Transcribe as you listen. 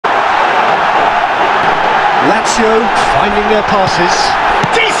Lazio finding their passes.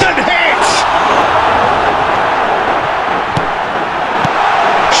 Decent hit!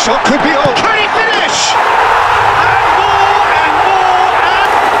 Shot could be on. Can he finish? And more and more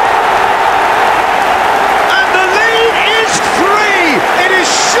and the lead is 3! It is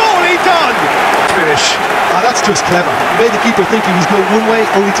surely done! Finish. Ah, that's just clever. He made the keeper think he was going one way,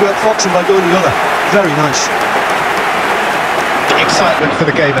 only to outfox him by going the other. Very nice. Excitement for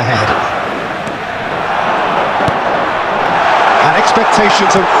the game ahead. And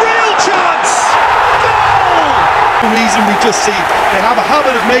expectations of real chance! Goal! The reason we just see they have a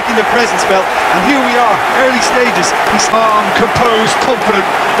habit of making their presence felt, and here we are, early stages. He's calm, composed, confident.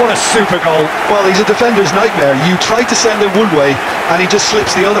 What a super goal. Well, he's a defender's nightmare. You try to send him one way, and he just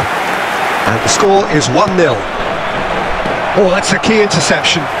slips the other. And the score is 1-0. Oh, that's a key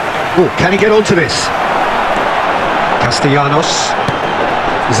interception. Oh, can he get onto this? Castellanos.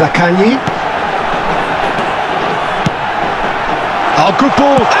 Zaccagni. Oh, good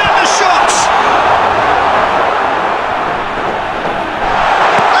ball. And the shot!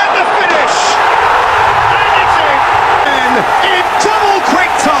 And the finish! And it's in double quick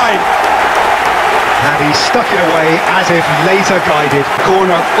time! And he stuck it away as if laser guided.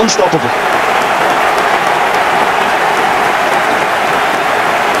 Corner, unstoppable.